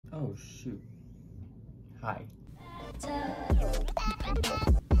Oh shoot. Hi.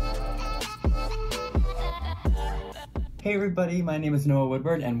 Hey everybody, my name is Noah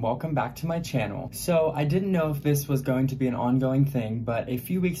Woodward and welcome back to my channel. So I didn't know if this was going to be an ongoing thing, but a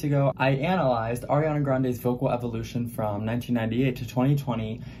few weeks ago I analyzed Ariana Grande's vocal evolution from 1998 to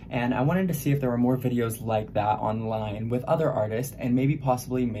 2020, and I wanted to see if there were more videos like that online with other artists and maybe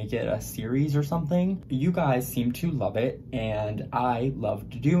possibly make it a series or something. You guys seem to love it and I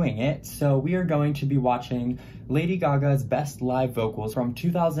loved doing it, so we are going to be watching Lady Gaga's best live vocals from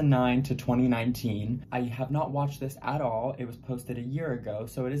 2009 to 2019. I have not watched this at all. It was posted a year ago,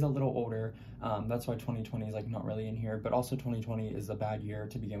 so it is a little older. That's why 2020 is like not really in here, but also 2020 is a bad year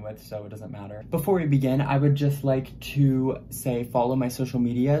to begin with, so it doesn't matter. Before we begin, I would just like to say follow my social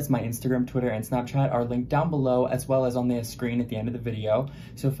medias. My Instagram, Twitter, and Snapchat are linked down below, as well as on the screen at the end of the video.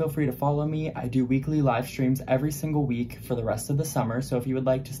 So feel free to follow me. I do weekly live streams every single week for the rest of the summer, so if you would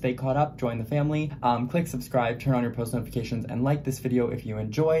like to stay caught up, join the family. Click subscribe, turn on your post notifications, and like this video if you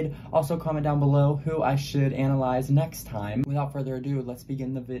enjoyed. Also comment down below who I should analyze next time. Without further ado, let's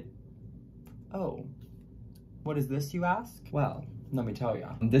begin the Oh, what is this, you ask? Well, let me tell you.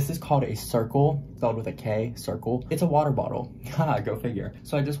 This is called a circle, spelled with a K, circle. It's a water bottle. Haha, go figure.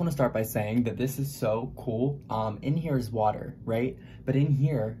 So I just want to start by saying that this is so cool. In here is water, right? But in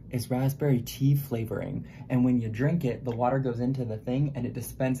here is raspberry tea flavoring. And when you drink it, the water goes into the thing and it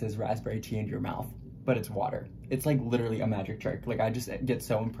dispenses raspberry tea into your mouth. But it's water. It's like literally a magic trick. Like I just get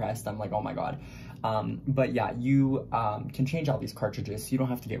so impressed. I'm like, oh my God. But yeah, you can change out these cartridges, so you don't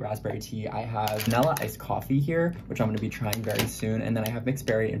have to get raspberry tea. I have vanilla iced coffee here, which I'm going to be trying very soon, and then I have mixed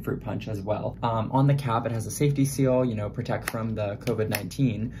berry and fruit punch as well. On the cap, it has a safety seal, you know, protect from the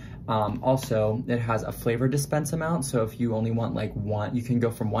COVID-19. Also, it has a flavor dispense amount, so if you only want like one, you can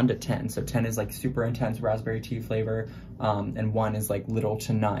go from 1 to 10. So 10 is like super intense raspberry tea flavor, and 1 is like little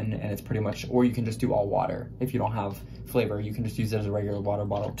to none, and it's pretty much, or you can just do all water. If you don't have flavor, you can just use it as a regular water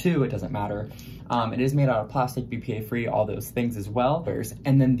bottle too, it doesn't matter. It is made out of plastic, BPA free, all those things as well.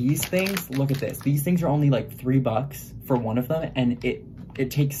 And then these things, look at this. These things are only like $3 for one of them, and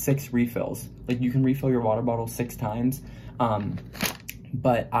it takes 6 refills. Like you can refill your water bottle 6 times.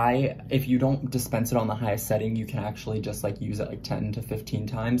 But if you don't dispense it on the highest setting, you can actually just like use it like 10 to 15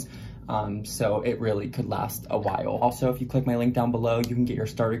 times. So it really could last a while. Also, if you click my link down below, you can get your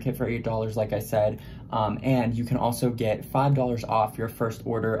starter kit for $8, like I said. And you can also get $5 off your first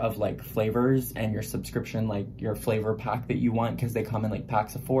order of like flavors and your subscription, like your flavor pack that you want, because they come in like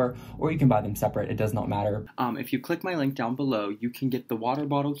packs of 4, or you can buy them separate. It does not matter. If you click my link down below, you can get the water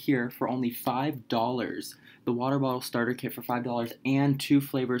bottle here for only $5. The water bottle starter kit for $5, and 2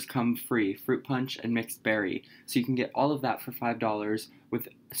 flavors come free, fruit punch and mixed berry. So you can get all of that for $5 with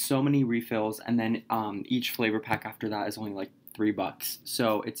so many refills, and then each flavor pack after that is only like $3.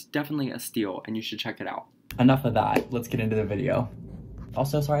 So it's definitely a steal and you should check it out. Enough of that, let's get into the video.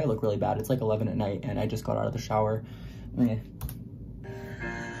 Also, sorry I look really bad. It's like 11 at night and I just got out of the shower.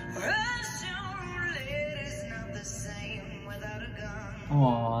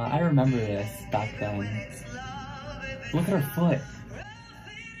 Aw, I remember this back then. Look at her foot.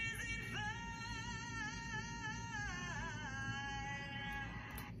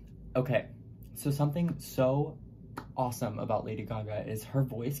 Okay, so something so awesome about Lady Gaga is her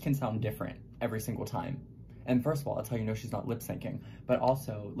voice can sound different every single time. And first of all, that's how you know she's not lip syncing. But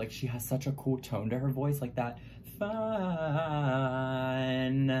also, like, she has such a cool tone to her voice, like that fun,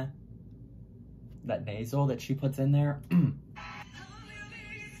 that nasal that she puts in there.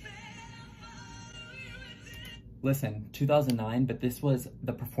 Listen, 2009, but this was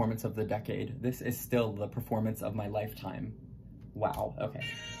the performance of the decade. This is still the performance of my lifetime. Wow, okay.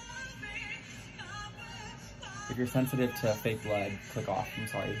 If you're sensitive to fake blood, click off, I'm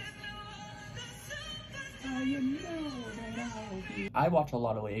sorry. I watch a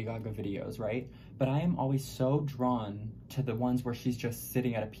lot of Lady Gaga videos, right? But I am always so drawn to the ones where she's just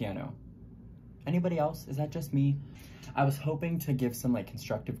sitting at a piano. Anybody else? Is that just me? I was hoping to give some like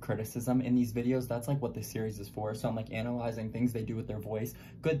constructive criticism in these videos. That's like what this series is for. So I'm like analyzing things they do with their voice,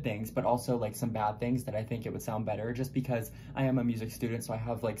 good things, but also like some bad things that I think it would sound better, just because I am a music student. So I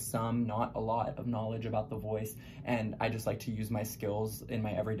have like some, not a lot of knowledge about the voice. And I just like to use my skills in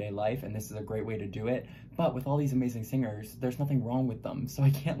my everyday life. And this is a great way to do it. But with all these amazing singers, there's nothing wrong with them. So I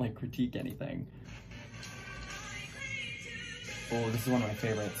can't like critique anything. Oh, this is one of my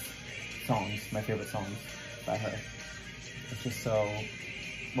favorite songs by her. It's just so,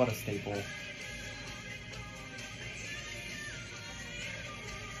 what a staple.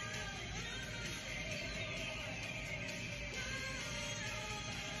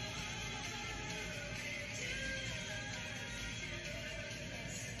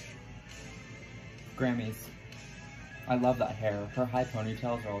 Grammys. I love that hair. Her high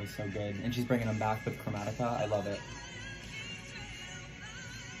ponytails are always so good, and she's bringing them back with Chromatica. I love it.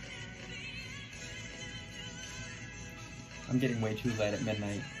 I'm getting way too late at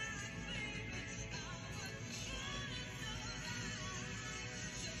midnight.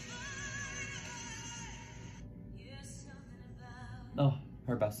 Oh,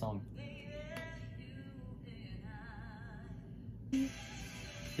 her best song.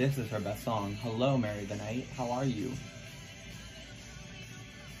 This is her best song. Hello, Mary the Night. How are you?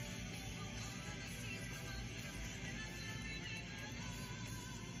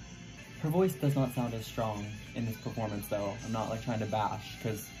 Her voice does not sound as strong in this performance, though. I'm not like trying to bash,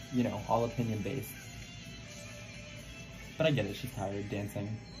 because, you know, all opinion-based. But I get it, she's tired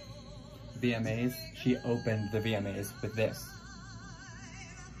dancing. VMAs, she opened the VMAs with this.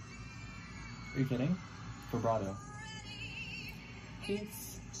 Are you kidding? Vibrato.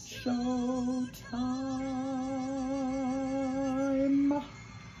 It's showtime.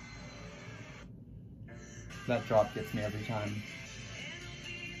 That drop gets me every time.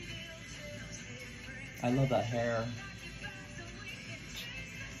 I love that hair.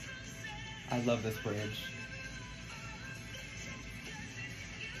 I love this bridge.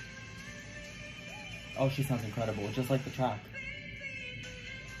 Oh, she sounds incredible, just like the track.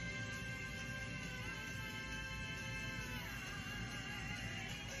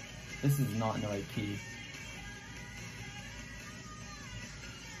 This is not in the right key.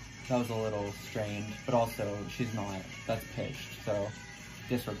 That was a little strange, but also she's not. That's pitched, so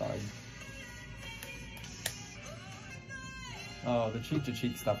disregard. Oh, the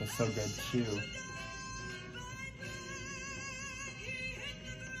cheek-to-cheek stuff is so good too.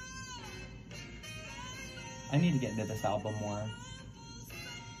 I need to get into this album more.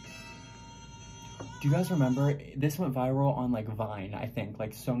 Do you guys remember, this went viral on like Vine, I think,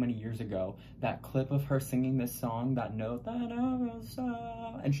 like so many years ago, that clip of her singing this song, that note,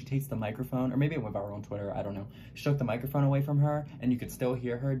 and she takes the microphone, or maybe it went viral on Twitter, I don't know. She took the microphone away from her, and you could still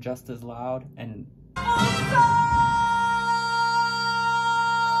hear her just as loud, and...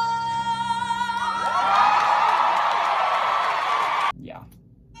 yeah.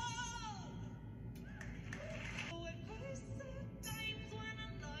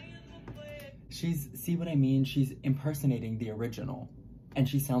 See what I mean? She's impersonating the original, and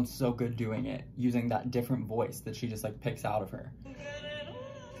she sounds so good doing it, using that different voice that she just like picks out of her.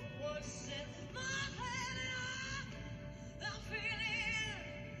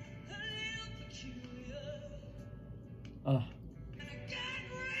 Ugh.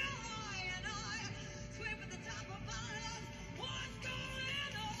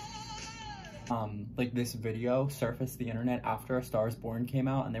 Like this video surfaced the internet after A Star Is Born came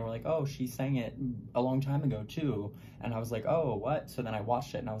out, and they were like, oh, she sang it a long time ago too. And I was like, oh, what? So then I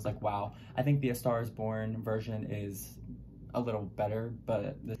watched it and I was like, wow, I think the A Star Is Born version is a little better,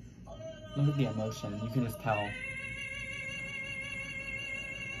 but look at the emotion, you can just tell.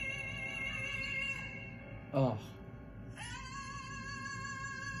 Oh.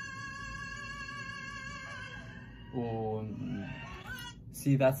 Oh.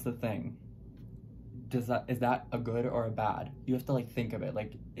 See, that's the thing. Is that a good or a bad? You have to like think of it,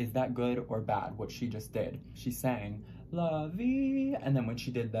 like, is that good or bad, what she just did? She sang La Vie, and then when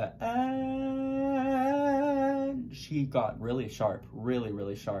she did the and, she got really sharp,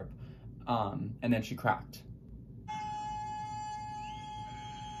 really sharp, and then she cracked.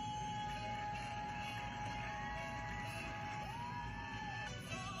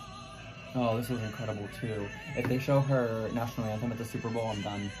 Oh, this was incredible too. If they show her national anthem at the Super Bowl, I'm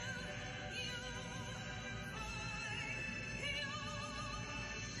done.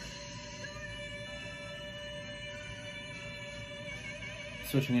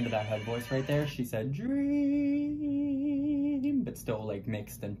 Switching into that head voice right there, she said dream, but still like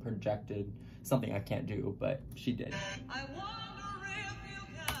mixed and projected. Something I can't do, but she did.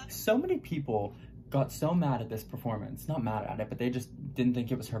 So many people got so mad at this performance. Not mad at it, but they just didn't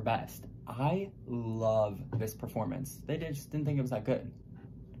think it was her best. I love this performance. They just didn't think it was that good.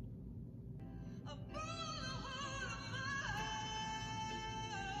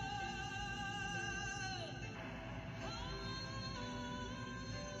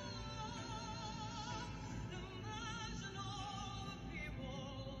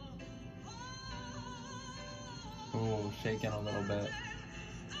 Ooh, shaking a little bit.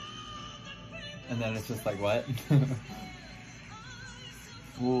 And then it's just like, what?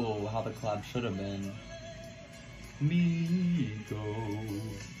 Ooh, how the collab should have been. Migo.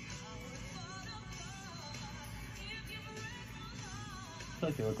 I feel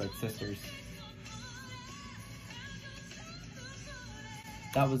like they look like sisters.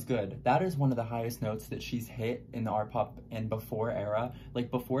 That was good. That is one of the highest notes that she's hit in the art pop and before era. Like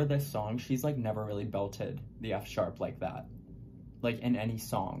before this song, she's like never really belted the F sharp like that, like in any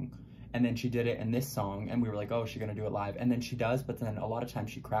song. And then she did it in this song and we were like, oh, is she gonna do it live? And then she does, but then a lot of times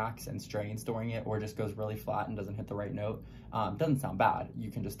she cracks and strains during it or just goes really flat and doesn't hit the right note. Doesn't sound bad.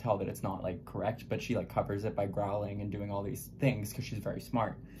 You can just tell that it's not like correct, but she like covers it by growling and doing all these things because she's very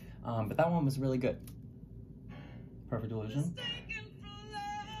smart. But that one was really good. Perfect Illusion.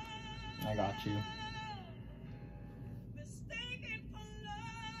 I got you.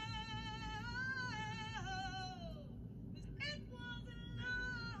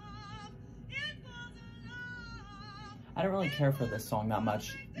 I don't really care for this song that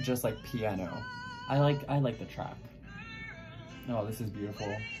much, just like piano. I like the track. Oh, this is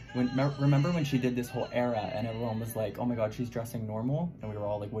beautiful. Remember when she did this whole era and everyone was like, oh my god, she's dressing normal? And we were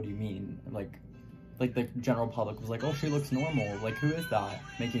all like, what do you mean? Like the general public was like, oh, she looks normal. Like, who is that?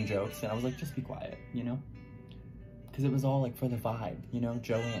 Making jokes. And I was like, just be quiet, you know? Because it was all like for the vibe, you know?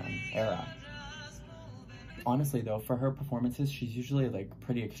 Joanne era. Honestly though, for her performances, she's usually like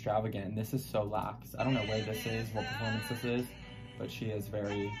pretty extravagant. And this is so lax. I don't know where this is, what performance this is, but she is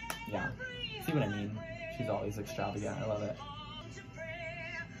very, yeah. See what I mean? She's always extravagant. I love it.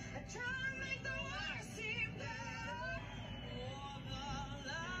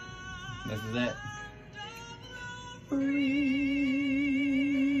 This is it. Breathe,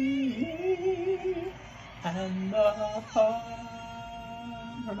 and the heart,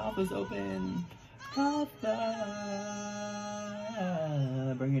 her mouth is open.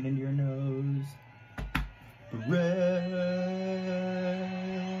 Bring it into your nose. Breathe.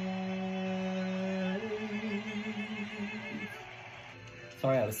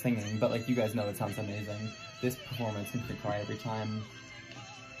 Sorry I was singing, but like you guys know it sounds amazing. This performance makes me cry every time.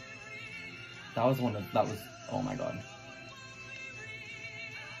 That was, oh my god.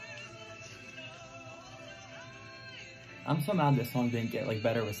 I'm so mad this song didn't get like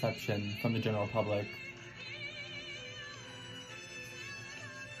better reception from the general public.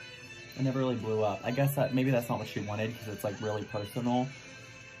 It never really blew up. I guess that maybe that's not what she wanted because it's like really personal.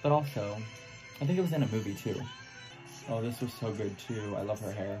 But also, I think it was in a movie too. Oh, this was so good too. I love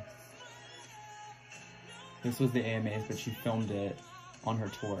her hair. This was the AMAs, but she filmed it on her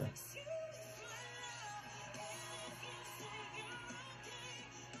tour.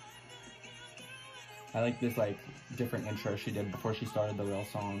 I like this like different intro she did before she started the real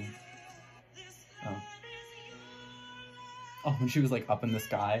song. Oh, when she was like up in the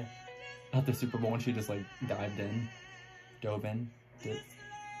sky at the Super Bowl and she just like dove in.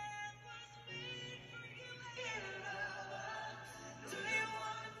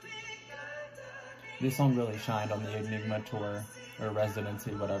 This song really shined on the Enigma tour or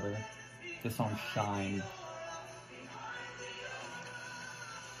residency, whatever. This song shined.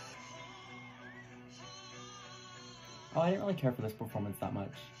 Oh, I didn't really care for this performance that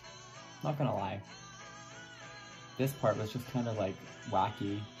much. Not gonna lie. This part was just kind of like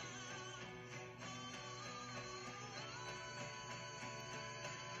wacky.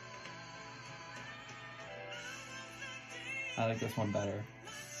 I like this one better.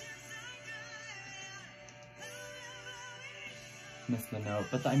 Missed the note,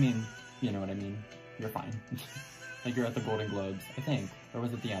 but I mean, you know what I mean. You're fine. Like you're at the Golden Globes, I think. Or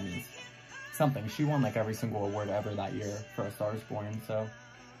was it the Emmys? Something. She won like every single award ever that year for A Star Is Born, so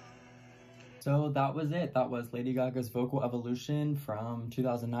that was it. That was Lady Gaga's vocal evolution from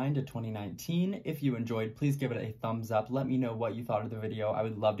 2009 to 2019. If you enjoyed, please give it a thumbs up. Let me know what you thought of the video. I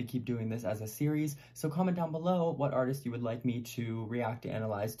would love to keep doing this as a series, so comment down below what artist you would like me to react and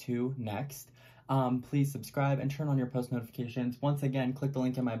analyze to next. Please subscribe and turn on your post notifications. Once again, click the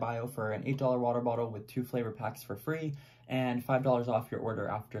link in my bio for an $8 water bottle with 2 flavor packs for free and $5 off your order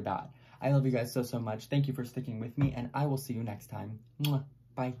after that. I love you guys so much. Thank you for sticking with me, and I will see you next time. Mwah.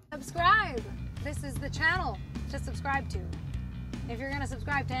 Bye. Subscribe. This is the channel to subscribe to. If you're going to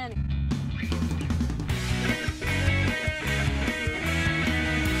subscribe to any.